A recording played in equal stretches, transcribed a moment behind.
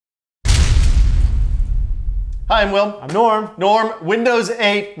Hi, I'm Will. I'm Norm. Norm, Windows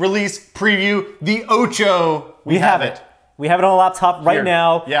 8 release preview, the Ocho. We have it. We have it on a laptop right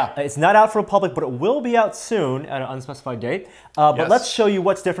now. Yeah. It's not out for the public, but it will be out soon at an unspecified date. But let's show you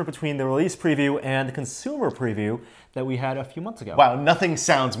what's different between the release preview and the consumer preview that we had a few months ago. Wow, nothing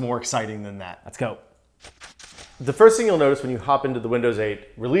sounds more exciting than that. Let's go. The first thing you'll notice when you hop into the Windows 8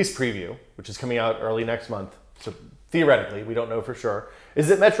 release preview, which is coming out early next month, so theoretically, we don't know for sure, is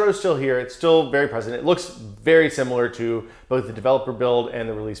that Metro is still here. It's still very present. It looks very similar to both the developer build and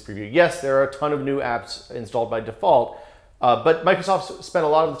the release preview. Yes, there are a ton of new apps installed by default, but Microsoft spent a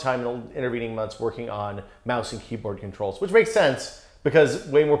lot of the time in the intervening months working on mouse and keyboard controls, which makes sense because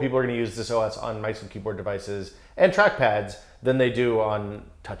way more people are going to use this OS on mice and keyboard devices and trackpads than they do on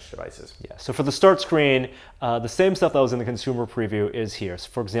touch devices. Yeah, so for the start screen, the same stuff that was in the consumer preview is here. So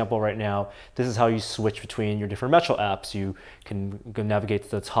for example, right now, this is how you switch between your different Metro apps. You can go navigate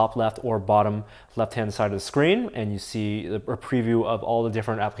to the top left or bottom left-hand side of the screen, and you see a preview of all the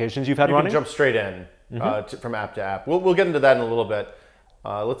different applications you've had running. You can jump straight in from app to app. We'll get into that in a little bit.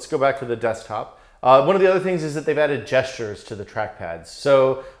 Let's go back to the desktop. One of the other things is that they've added gestures to the trackpads.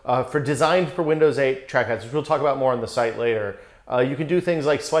 So designed for Windows 8 trackpads, which we'll talk about more on the site later, you can do things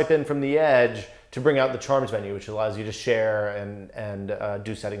like swipe in from the edge to bring out the Charms menu, which allows you to share and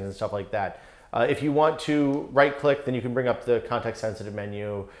do settings and stuff like that. If you want to right-click, then you can bring up the context-sensitive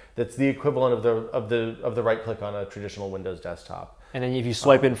menu. That's the equivalent of the right-click on a traditional Windows desktop. And then if you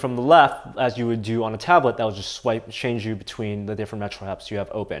swipe in from the left, as you would do on a tablet, that will just change you between the different Metro apps you have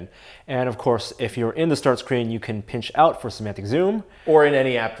open. And of course, if you're in the start screen, you can pinch out for semantic zoom. Or in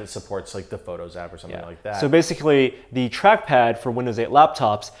any app that supports like the Photos app or something like that. So basically, the trackpad for Windows 8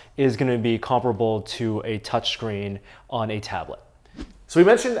 laptops is going to be comparable to a touchscreen on a tablet. So we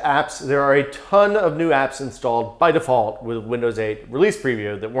mentioned apps. There are a ton of new apps installed by default with Windows 8 release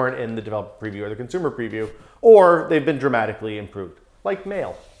preview that weren't in the developer preview or the consumer preview, or they've been dramatically improved, like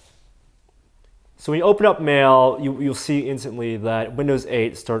Mail. So when you open up Mail, you'll see instantly that Windows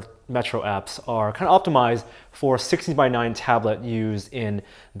 8 Start Metro apps are kind of optimized for 16:9 tablet used in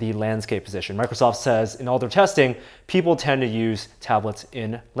the landscape position. Microsoft says in all their testing, people tend to use tablets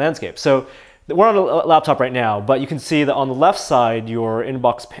in landscape. So we're on a laptop right now, but you can see that on the left side, your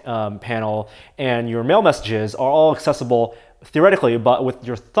inbox panel and your mail messages are all accessible theoretically, but with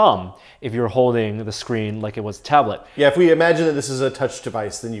your thumb if you're holding the screen like it was a tablet. Yeah, if we imagine that this is a touch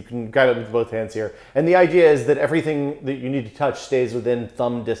device, then you can grab it with both hands here. And the idea is that everything that you need to touch stays within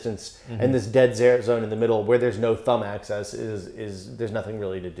thumb distance, and this dead zone in the middle where there's no thumb access is there's nothing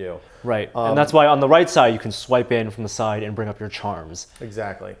really to do. Right, and that's why on the right side you can swipe in from the side and bring up your Charms.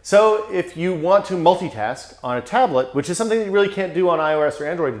 Exactly. So if you want to multitask on a tablet, which is something that you really can't do on iOS or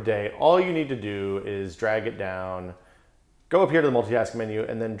Android today, all you need to do is drag it down, go up here to the multitasking menu,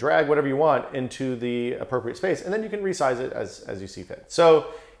 and then drag whatever you want into the appropriate space, and then you can resize it as you see fit. So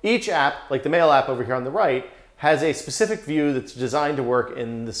each app, like the Mail app over here on the right, has a specific view that's designed to work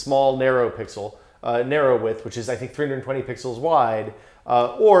in the small narrow width, which is I think 320 pixels wide,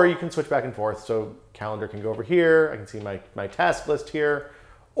 or you can switch back and forth. So calendar can go over here, I can see my task list here,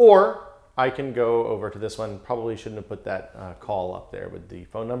 or I can go over to this one. Probably shouldn't have put that call up there with the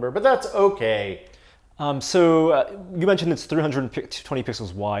phone number, but that's okay. You mentioned it's 320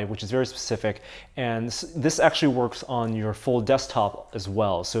 pixels wide, which is very specific, and this actually works on your full desktop as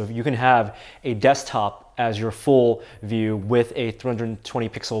well. So if you can have a desktop as your full view with a 320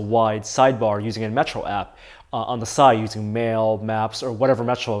 pixel wide sidebar using a Metro app on the side using Mail, Maps, or whatever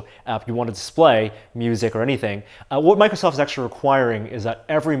Metro app you want to display, music or anything. What Microsoft is actually requiring is that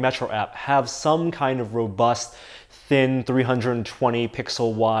every Metro app have some kind of robust thin 320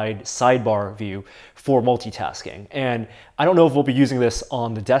 pixel wide sidebar view for multitasking. And I don't know if we'll be using this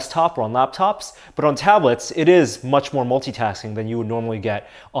on the desktop or on laptops, but on tablets, it is much more multitasking than you would normally get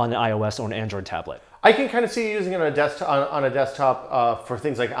on an iOS or an Android tablet. I can kind of see using it on a desktop for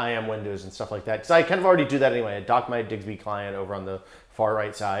things like IM windows and stuff like that, because I kind of already do that anyway. I dock my Digsby client over on the far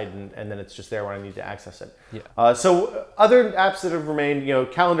right side, and then it's just there when I need to access it. Yeah. So other apps that have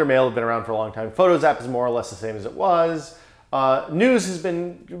remained, Calendar, Mail have been around for a long time. Photos app is more or less the same as it was. News has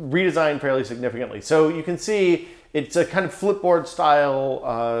been redesigned fairly significantly. So you can see it's a kind of Flipboard style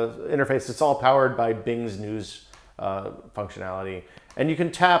interface. It's all powered by Bing's news functionality. And you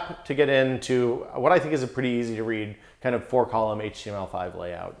can tap to get into what I think is a pretty easy to read kind of 4-column HTML5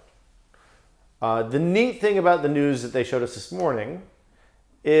 layout. The neat thing about the news that they showed us this morning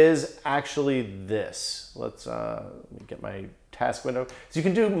is actually this. Let's get my task window. So you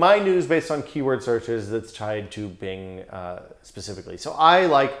can do My News based on keyword searches that's tied to Bing specifically. So I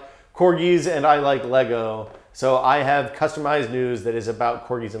like corgis and I like Lego. So I have customized news that is about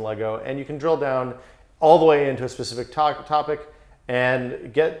corgis and Lego, and you can drill down all the way into a specific topic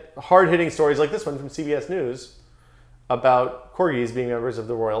and get hard-hitting stories like this one from CBS News about corgis being members of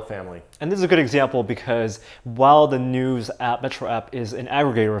the royal family. And this is a good example because while the news app, Metro app, is an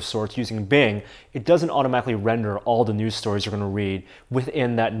aggregator of sorts using Bing, it doesn't automatically render all the news stories you're going to read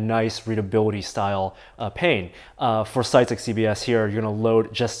within that nice readability style pane. For sites like CBS here, you're going to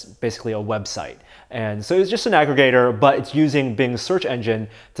load just basically a website. And so it's just an aggregator, but it's using Bing's search engine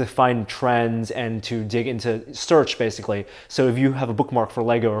to find trends and to dig into search, basically. So if you have a bookmark for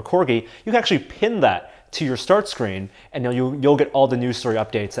Lego or Corgi, you can actually pin that to your start screen, and you'll get all the news story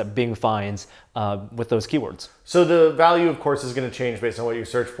updates that Bing finds with those keywords. So the value, of course, is going to change based on what you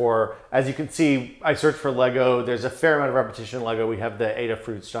search for. As you can see, I searched for Lego. There's a fair amount of repetition in Lego. We have the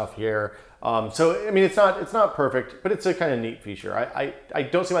Adafruit stuff here. So I mean, it's not perfect, but it's a kind of neat feature. I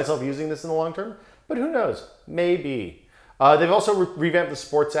don't see myself using this in the long term, but who knows? Maybe. They've also revamped the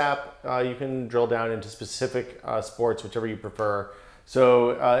sports app. You can drill down into specific sports, whichever you prefer. So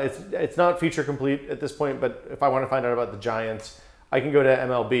it's not feature complete at this point, but if I want to find out about the Giants, I can go to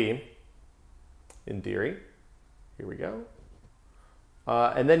MLB, in theory. Here we go.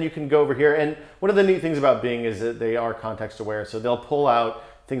 And then you can go over here. And one of the neat things about Bing is that they are context aware. So they'll pull out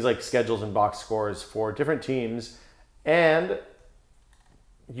things like schedules and box scores for different teams. And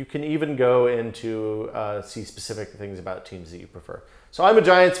you can even go into see specific things about teams that you prefer. So I'm a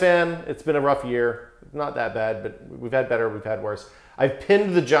Giants fan. It's been a rough year. Not that bad, but we've had better, we've had worse. I've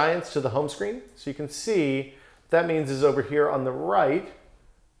pinned the Giants to the home screen, so you can see what that means is over here on the right,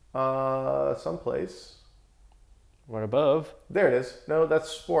 someplace. Right above. There it is. No, that's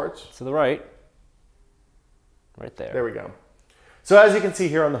sports. To the right. Right there. There we go. So as you can see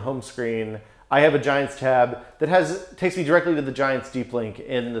here on the home screen, I have a Giants tab that takes me directly to the Giants deep link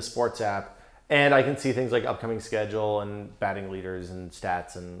in the sports app. And I can see things like upcoming schedule and batting leaders and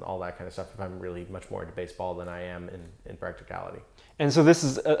stats and all that kind of stuff if I'm really much more into baseball than I am in practicality. And so this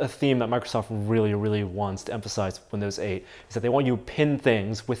is a theme that Microsoft really, really wants to emphasize with Windows 8, is that they want you to pin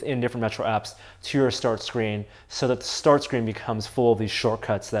things within different Metro apps to your start screen so that the start screen becomes full of these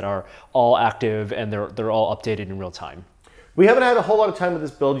shortcuts that are all active and they're all updated in real time. We haven't had a whole lot of time with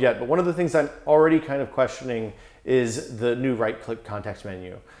this build yet, but one of the things I'm already kind of questioning is the new right-click context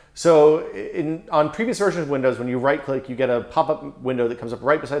menu. So on previous versions of Windows, when you right-click, you get a pop-up window that comes up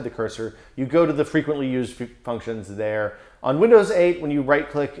right beside the cursor. You go to the frequently used functions there. On Windows 8, when you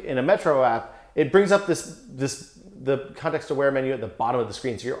right-click in a Metro app, it brings up the context-aware menu at the bottom of the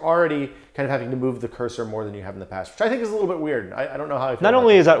screen. So you're already kind of having to move the cursor more than you have in the past, which I think is a little bit weird. I don't know how I feel. Not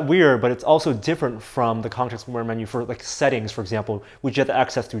only is that weird, but it's also different from the context-aware menu for like settings, for example, which you have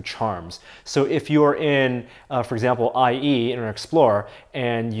access through charms. So if you're in, for example, IE, Internet Explorer,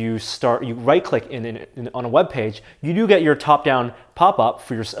 and you right-click on a web page, you do get your top-down pop-up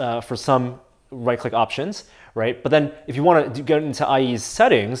for some right-click options, right? But then if you want to get into IE's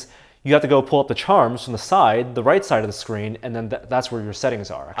settings, you have to go pull up the charms from the side, the right side of the screen, and then that's where your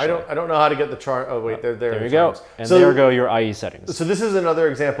settings are. Actually. I don't know how to get the charm. Oh wait, there you go. And so, there go your IE settings. So this is another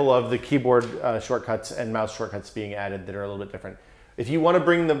example of the keyboard shortcuts and mouse shortcuts being added that are a little bit different. If you want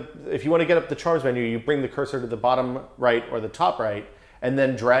to get up the charms menu, you bring the cursor to the bottom right or the top right, and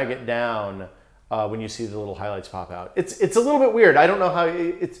then drag it down when you see the little highlights pop out. It's a little bit weird. I don't know how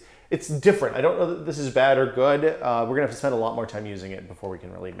it's different. I don't know that this is bad or good. We're gonna have to spend a lot more time using it before we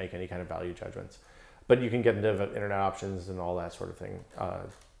can really make any kind of value judgments. But you can get into internet options and all that sort of thing,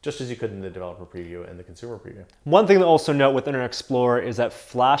 just as you could in the developer preview and the consumer preview. One thing to also note with Internet Explorer is that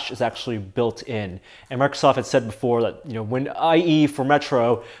Flash is actually built in. And Microsoft had said before that when IE for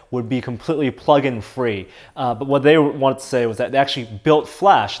Metro would be completely plugin free. But what they wanted to say was that they actually built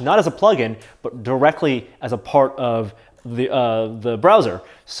Flash, not as a plugin, but directly as a part of the browser.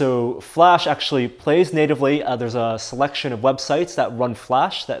 So Flash actually plays natively. There's a selection of websites that run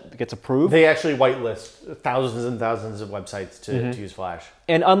Flash that gets approved. They actually whitelist thousands and thousands of websites to use Flash.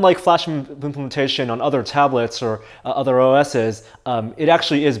 And unlike Flash implementation on other tablets or other OSs, it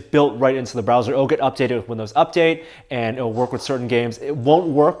actually is built right into the browser. It'll get updated with Windows Update, and it'll work with certain games. It won't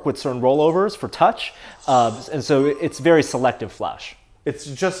work with certain rollovers for touch, and so it's very selective Flash. It's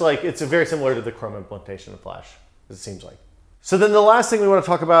very similar to the Chrome implementation of Flash, it seems like. So then the last thing we want to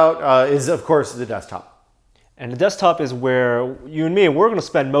talk about is, of course, the desktop. And the desktop is where you and me, we're going to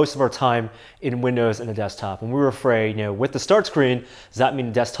spend most of our time in Windows and the desktop. And we were afraid, with the start screen, does that mean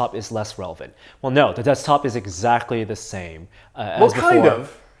the desktop is less relevant? Well, no, the desktop is exactly the same as before. Kind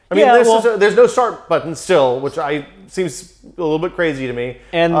of. I mean, Yeah, there's no start button still, which seems a little bit crazy to me.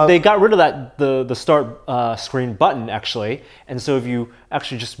 And they got rid of that the start screen button actually, and so if you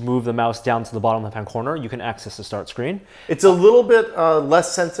actually just move the mouse down to the bottom left-hand corner, you can access the start screen. It's a little bit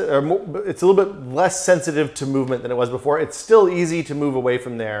less sensitive, it's a little bit less sensitive to movement than it was before. It's still easy to move away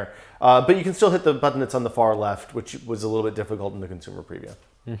from there, but you can still hit the button that's on the far left, which was a little bit difficult in the consumer preview.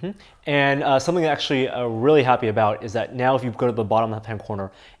 And something that actually really happy about is that now if you go to the bottom left-hand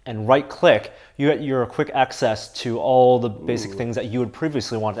corner and right-click, you get your quick access to all the basic things that you would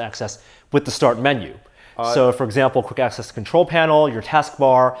previously want to access with the start menu. So for example, quick access to control panel, your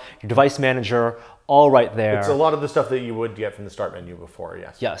taskbar, your device manager, all right there. It's a lot of the stuff that you would get from the start menu before,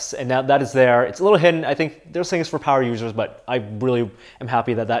 yes. Yes, and now that is there. It's a little hidden. I think they're saying it's for power users, but I really am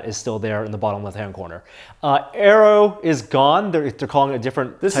happy that that is still there in the bottom left-hand corner. Arrow is gone. They're calling it a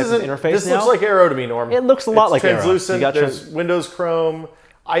different type of interface This now. looks like Arrow to me, Norm. It looks a lot like Arrow. Translucent, there's Windows Chrome.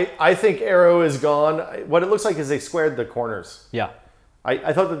 I think Arrow is gone. What it looks like is they squared the corners. Yeah.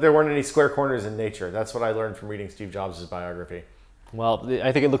 I thought that there weren't any square corners in nature. That's what I learned from reading Steve Jobs' biography. Well,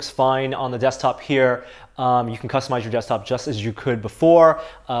 I think it looks fine on the desktop here. You can customize your desktop just as you could before.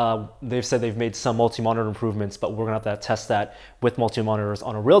 They've said they've made some multi-monitor improvements, but we're going to have to test that with multi-monitors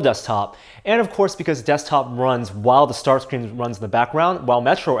on a real desktop. And of course, because desktop runs while the start screen runs in the background, while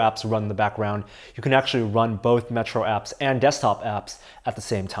Metro apps run in the background, you can actually run both Metro apps and desktop apps at the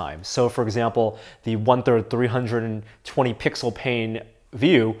same time. So for example, the 1/3 320 pixel pane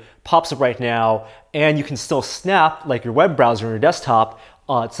view pops up right now, and you can still snap like your web browser on your desktop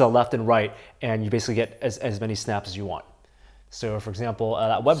to the left and right, and you basically get as many snaps as you want. So for example,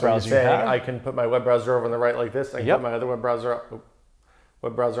 that web browser you're saying you have, I can put my web browser over on the right like this, I can Yep. put my other web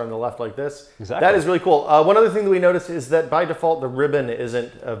browser on the left like this. Exactly. That is really cool. One other thing that we noticed is that by default the ribbon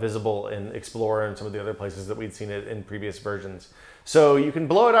isn't visible in Explorer and some of the other places that we'd seen it in previous versions. So you can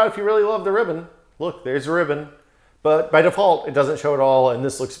blow it out if you really love the ribbon. Look, there's a ribbon. But by default, it doesn't show at all, and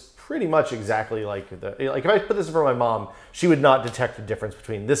this looks pretty much exactly like if I put this in front of my mom, she would not detect the difference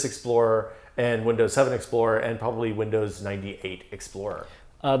between this Explorer and Windows 7 Explorer and probably Windows 98 Explorer.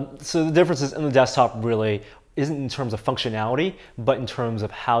 So the differences in the desktop really isn't in terms of functionality, but in terms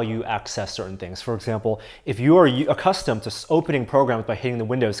of how you access certain things. For example, if you are accustomed to opening programs by hitting the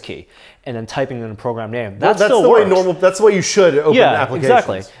Windows key and then typing in a program name, that still works. That's the way you should open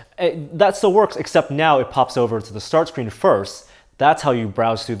applications. Exactly. That still works, except now it pops over to the start screen first. That's how you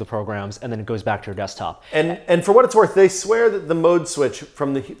browse through the programs, and then it goes back to your desktop. And for what it's worth, they swear that the mode switch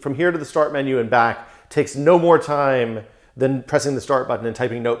from here to the start menu and back takes no more time than pressing the start button and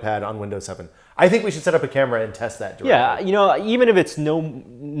typing Notepad on Windows 7. I think we should set up a camera and test that directly. Yeah, you know, even if it's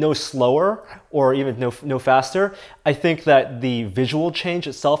no slower or even no faster, I think that the visual change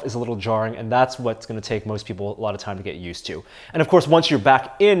itself is a little jarring, and that's what's going to take most people a lot of time to get used to. And of course, once you're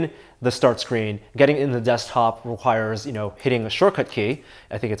back in the start screen, getting in the desktop requires, you know, hitting a shortcut key.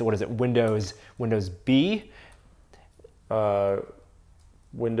 I think it's, what is it, Windows B?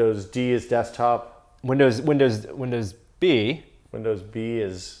 Windows D is desktop. Windows B. Windows B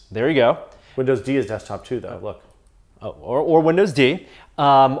is... There you go. Windows D is desktop too, though. Look. Oh, or Windows D,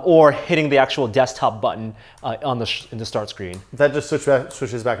 or hitting the actual desktop button in the start screen. That just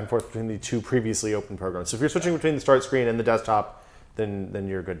switches back and forth between the two previously open programs. So if you're switching between the start screen and the desktop, then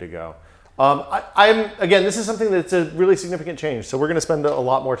you're good to go. Again, this is something that's a really significant change. So we're going to spend a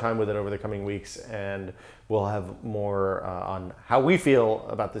lot more time with it over the coming weeks, and we'll have more on how we feel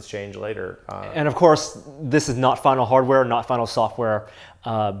about this change later. And of course, this is not final hardware, not final software,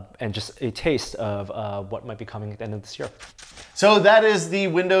 and just a taste of what might be coming at the end of this year. So that is the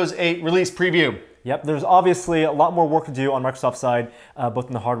Windows 8 release preview. Yep, there's obviously a lot more work to do on Microsoft's side, both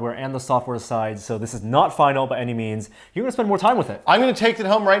on the hardware and the software side, so this is not final by any means. You're going to spend more time with it. I'm going to take it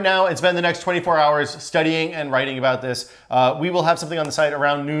home right now and spend the next 24 hours studying and writing about this. We will have something on the site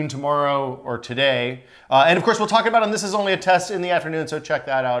around noon tomorrow or today. And of course, we'll talk about it, and this is only a test in the afternoon, so check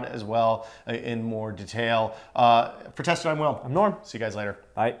that out as well in more detail. For Tested, I'm Will. I'm Norm. See you guys later.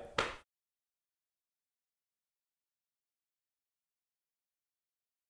 Bye.